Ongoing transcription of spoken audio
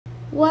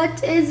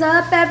What is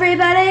up,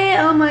 everybody?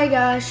 Oh my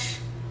gosh.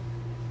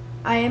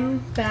 I am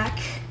back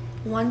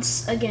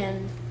once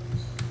again.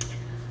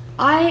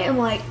 I am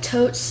like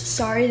totes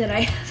sorry that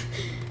I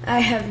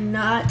have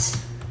not,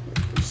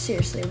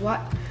 seriously,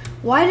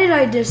 why did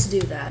I just do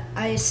that?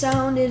 I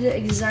sounded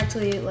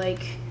exactly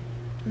like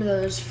one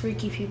of those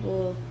freaky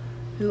people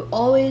who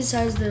always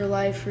has their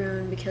life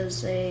ruined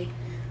because they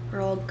are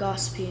all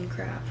gossipy and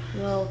crap.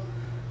 Well,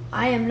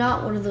 I am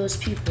not one of those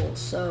people,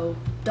 so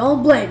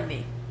don't blame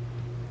me.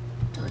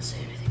 Don't say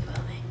anything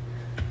about me.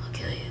 I'll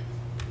kill you.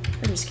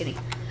 I'm just kidding.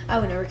 I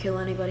would never kill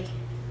anybody.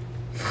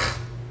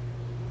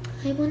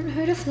 I wouldn't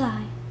hurt a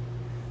fly.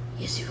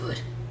 Yes, you would.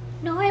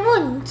 No, I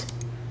wouldn't.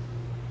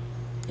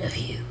 F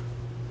you.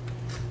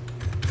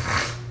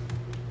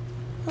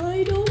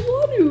 I don't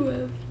want to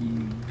F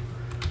you.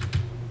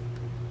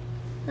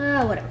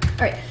 Whatever.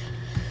 Alright.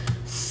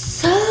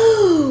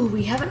 So,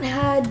 we haven't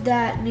had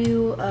that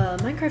new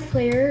Minecraft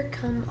player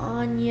come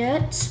on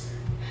yet.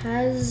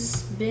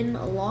 Has been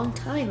a long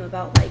time,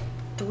 about like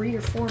 3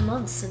 or 4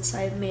 months since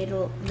I've made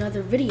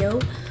another video.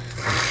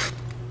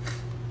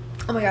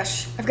 Oh my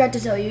gosh, I forgot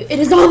to tell you, it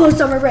is almost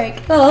summer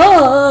break.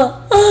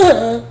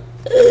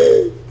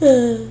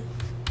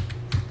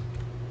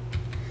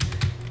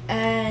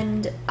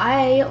 And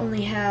I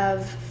only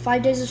have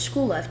 5 days of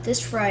school left this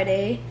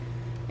Friday,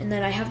 and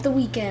then I have the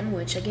weekend,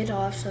 which I get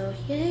off, so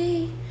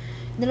yay.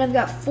 And then I've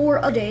got 4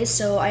 other days,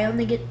 so I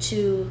only get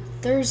to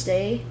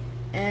Thursday,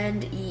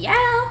 and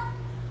yeah.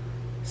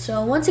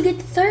 So once I get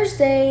to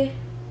Thursday,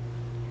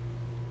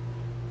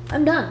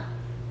 I'm done.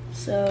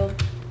 So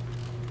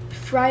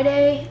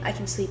Friday, I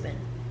can sleep in.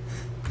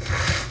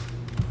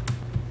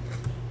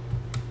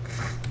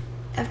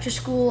 After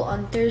school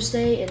on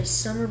Thursday, it is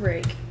summer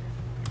break.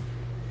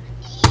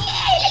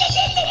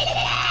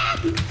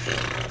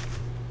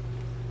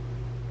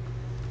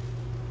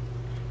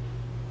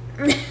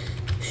 I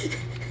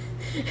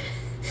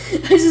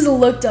just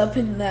looked up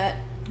and that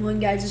one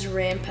guy just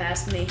ran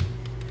past me.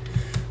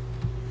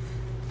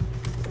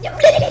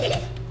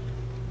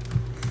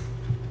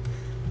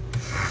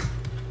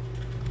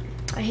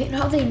 I hate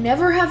how they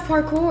never have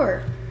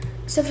parkour,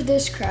 except for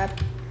this crap.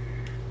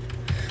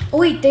 Oh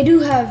wait, they do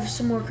have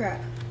some more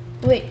crap.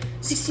 Oh, wait,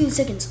 16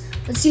 seconds.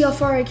 Let's see how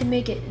far I can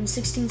make it in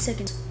 16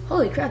 seconds.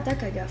 Holy crap, that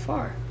guy got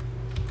far.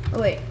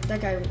 Oh wait, that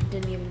guy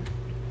didn't even.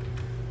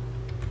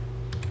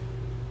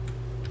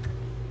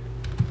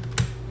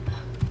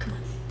 Oh, come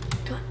on,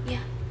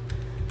 yeah.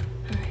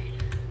 All right.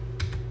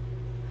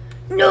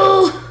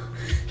 No.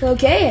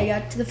 Okay, I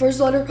got to the first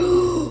letter.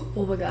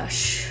 Oh my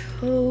gosh.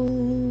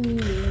 Holy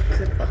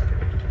crap.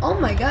 Oh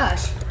my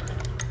gosh.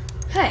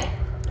 Hey.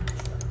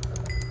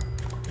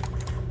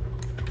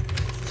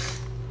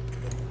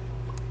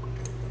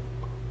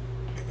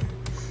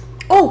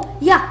 Oh,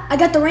 yeah, I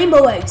got the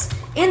rainbow eggs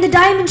and the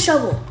diamond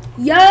shovel.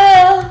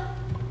 Yeah.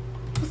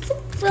 What's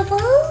up,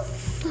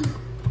 fellas?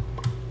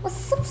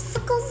 What's up,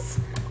 suckers?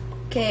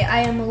 Okay, I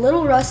am a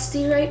little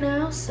rusty right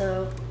now,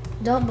 so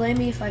don't blame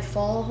me if I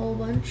fall a whole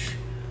bunch.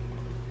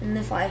 And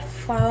if I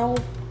fail.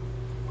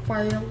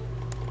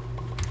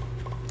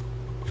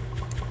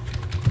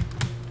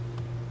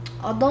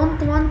 I don't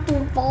want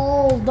to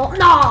fall. Don't.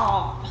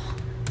 No!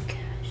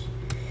 Gosh.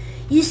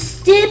 You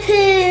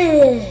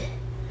stupid!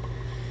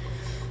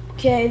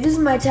 Okay, this is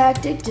my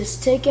tactic.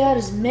 Just take out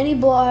as many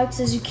blocks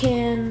as you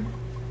can.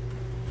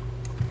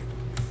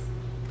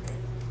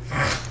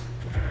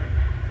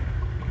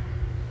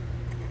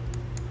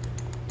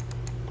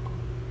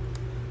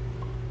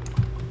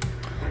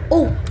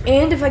 Oh,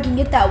 and if I can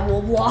get that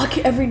wool block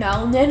every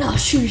now and then, I'll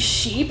shoot a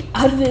sheep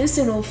out of this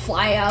and it'll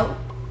fly out.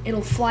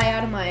 It'll fly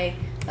out of my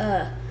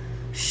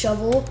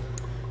shovel,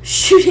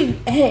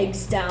 shooting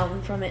eggs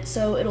down from it,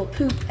 so it'll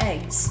poop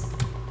eggs,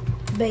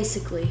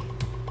 basically.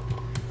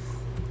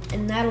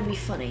 And that'll be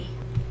funny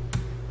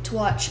to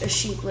watch a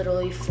sheep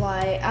literally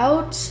fly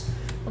out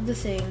of the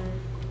thing,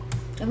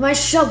 of my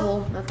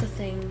shovel, not the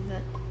thing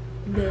that,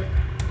 bleh,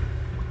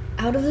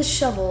 out of the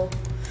shovel,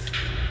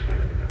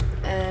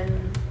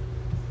 and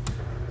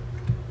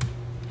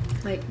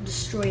like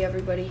destroy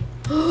everybody.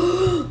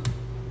 Oh,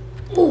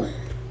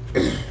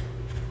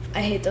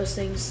 I hate those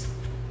things.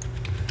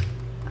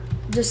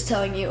 Just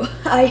telling you,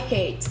 I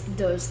hate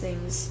those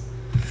things.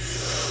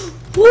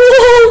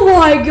 Oh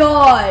my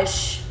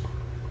gosh!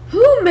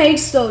 Who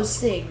makes those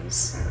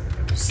things?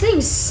 Those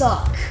things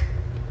suck.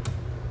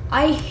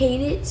 I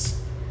hate it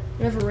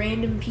whenever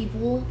random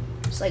people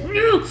it's like,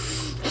 no!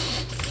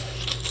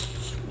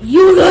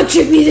 You not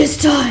trick me this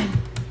time!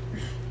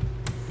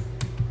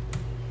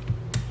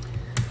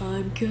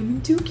 I'm coming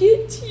to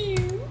get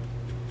you.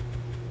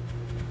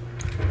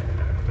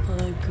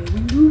 I'm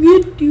coming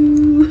to get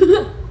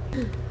you.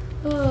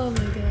 Oh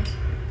my gosh.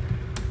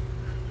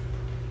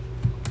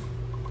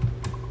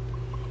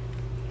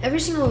 Every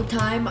single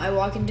time I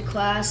walk into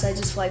class, I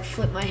just like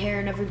flip my hair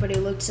and everybody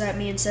looks at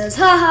me and says,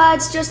 haha,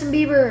 it's Justin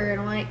Bieber.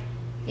 And I'm like,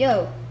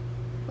 yo,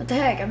 what the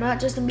heck? I'm not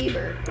Justin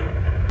Bieber.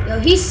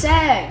 Yo, he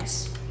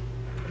sags.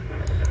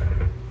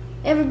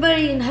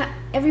 Everybody in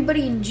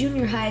everybody in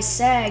junior high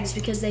sags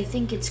because they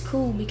think it's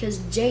cool because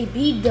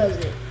JB does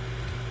it.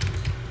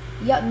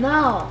 Yeah,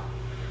 no.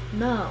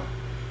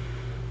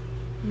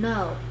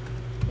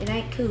 It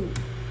ain't cool.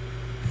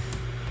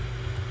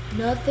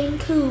 Nothing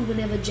cool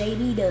whenever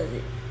JB does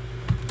it.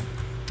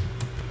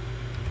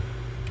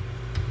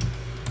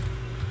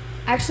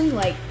 Actually,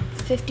 like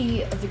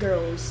 50 of the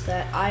girls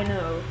that I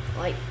know,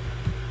 like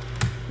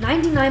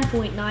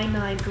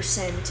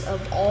 99.99%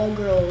 of all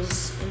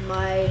girls in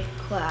my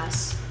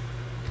class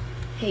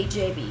hate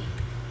JB.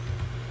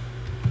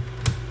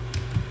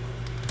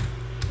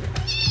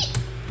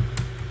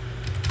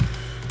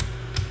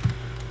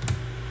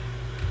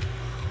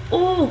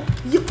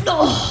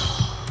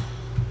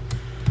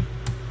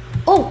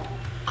 Oh,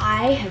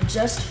 I have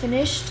just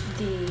finished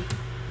the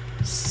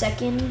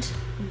second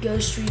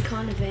Ghost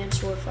Recon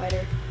Advanced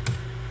Warfighter.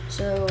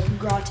 So,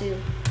 Gratu.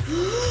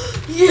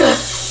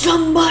 Yes,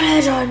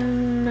 somebody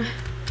done!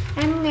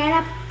 And get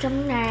up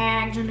some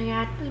nags and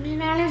I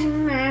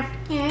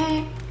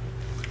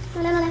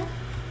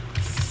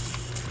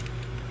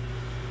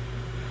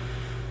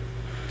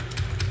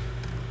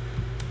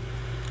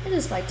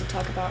just like to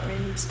talk about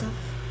random stuff.